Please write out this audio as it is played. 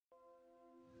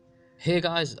Hey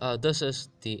guys, this is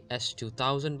the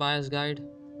S2000 buyer's guide.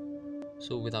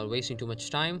 So without wasting too much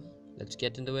time, let's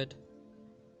get into it.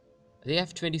 The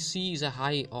F20C is a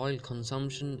high oil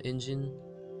consumption engine,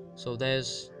 so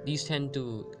there's these tend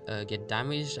to get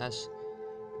damaged as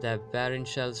their bearing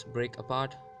shells break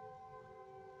apart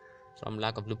from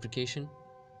lack of lubrication.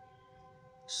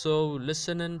 So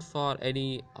listen in for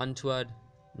any untoward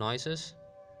noises.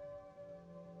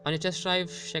 On your test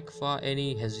drive, check for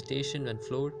any hesitation when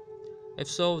floored. If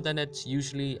so, then it's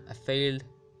usually a failed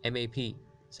MAP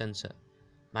sensor,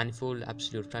 manifold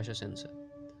absolute pressure sensor,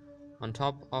 on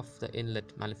top of the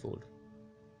inlet manifold.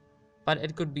 But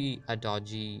it could be a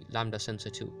dodgy lambda sensor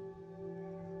too.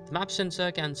 The MAP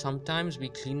sensor can sometimes be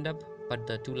cleaned up, but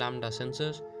the two lambda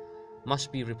sensors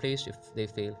must be replaced if they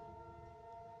fail.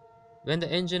 When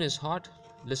the engine is hot,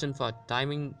 listen for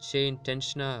timing chain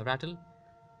tensioner rattle.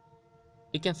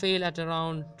 It can fail at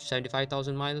around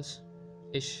 75,000 miles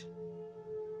ish.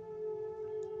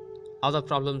 Other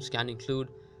problems can include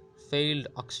failed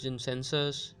oxygen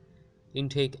sensors,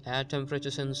 intake air temperature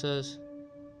sensors,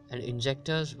 and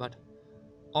injectors, but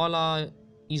all are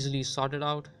easily sorted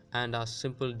out and are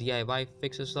simple DIY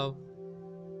fixes though.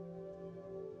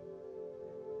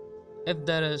 If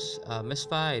there is a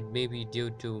misfire, it may be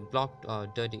due to blocked or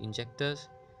dirty injectors.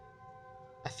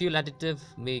 A fuel additive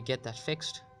may get that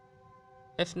fixed.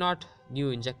 If not, new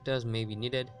injectors may be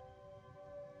needed.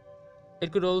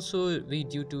 It could also be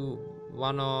due to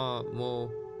one or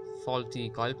more faulty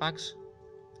coil packs,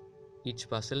 each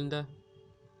per cylinder.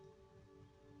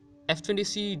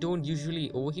 F20C don't usually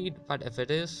overheat, but if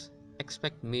it is,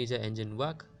 expect major engine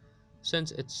work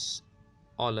since it's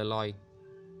all alloy.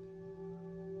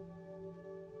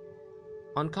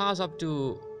 On cars up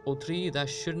to 03, there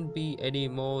shouldn't be any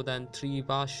more than 3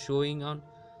 bars showing on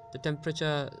the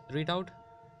temperature readout.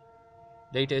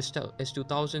 Later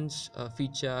S2000s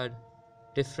featured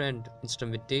different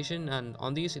instrumentation, and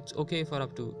on these it's okay for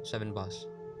up to 7 bars.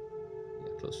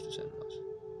 Yeah, close to 7 bars.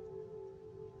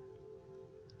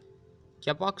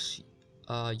 Gearbox,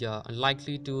 you're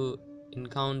unlikely to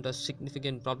encounter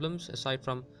significant problems aside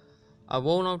from a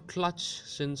worn out clutch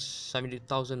since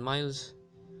 70,000 miles.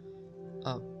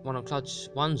 Worn out clutch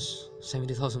once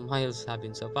 70,000 miles have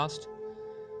been surpassed.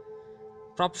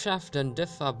 Prop shaft and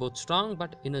diff are both strong,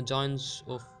 but inner joints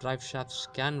of drive shafts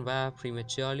can wear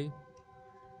prematurely.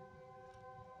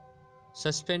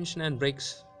 Suspension and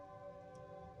brakes.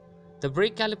 The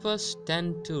brake calipers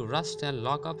tend to rust and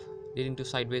lock up, leading to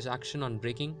sideways action on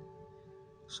braking,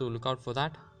 so look out for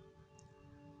that.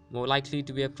 More likely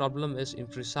to be a problem is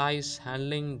imprecise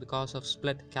handling because of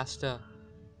split caster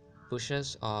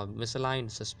pushes or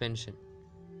misaligned suspension.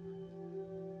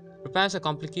 Repairs are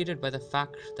complicated by the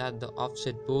fact that the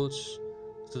offset bolts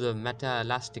to the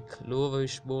meta-elastic lower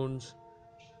wishbone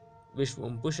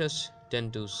pushes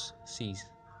tend to seize,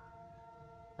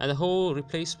 and the whole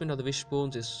replacement of the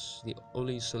wishbones is the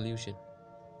only solution.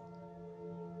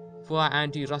 Poor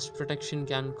anti-rust protection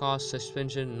can cause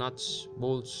suspension nuts,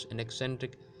 bolts, and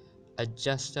eccentric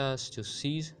adjusters to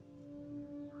seize.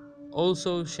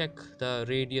 Also check the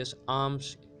radius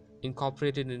arms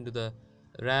incorporated into the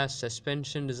rear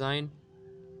suspension design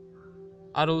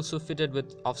are also fitted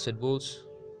with offset bolts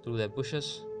through their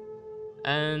bushes,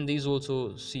 and these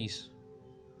also seize,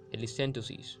 at least tend to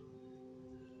seize.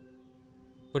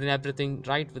 Putting everything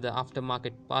right with the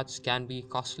aftermarket parts can be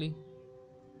costly,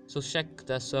 so check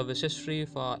the service history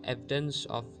for evidence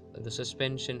of the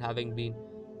suspension having been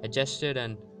adjusted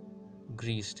and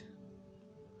greased.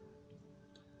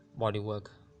 Bodywork.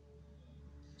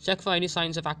 Check for any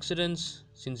signs of accidents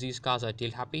since these cars are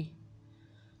tail happy.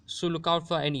 So look out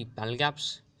for any panel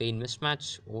gaps, paint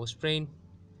mismatch, oversprain.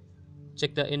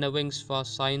 Check the inner wings for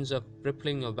signs of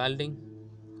rippling or welding.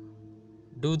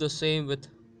 Do the same with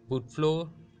boot floor.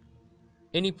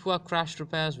 Any poor crash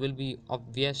repairs will be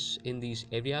obvious in these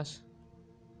areas.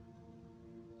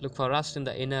 Look for rust in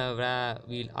the inner rear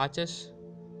wheel arches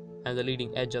and the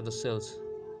leading edge of the sills.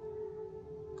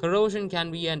 Corrosion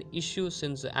can be an issue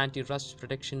since the anti-rust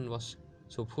protection was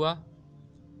so poor.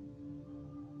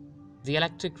 The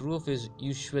electric roof is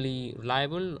usually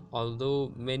reliable,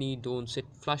 although many don't sit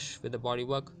flush with the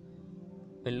bodywork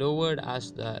when lowered,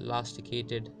 as the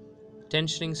elasticated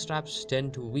tensioning straps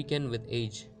tend to weaken with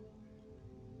age.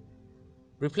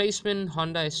 Replacement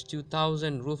Honda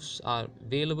S2000 roofs are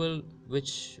available,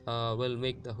 which will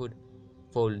make the hood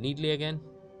fold neatly again.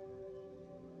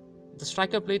 The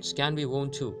striker plates can be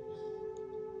worn too,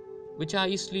 which are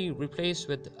easily replaced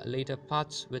with later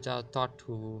parts which are thought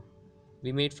to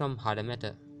be made from harder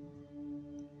metal.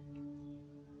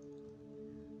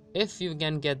 If you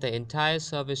can get the entire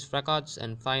service records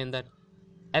and find that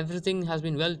everything has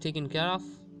been well taken care of,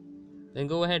 then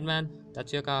go ahead, man.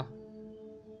 That's your car.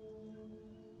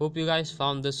 Hope you guys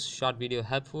found this short video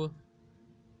helpful.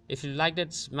 If you liked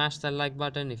it, smash that like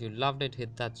button. If you loved it,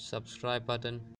 hit that subscribe button.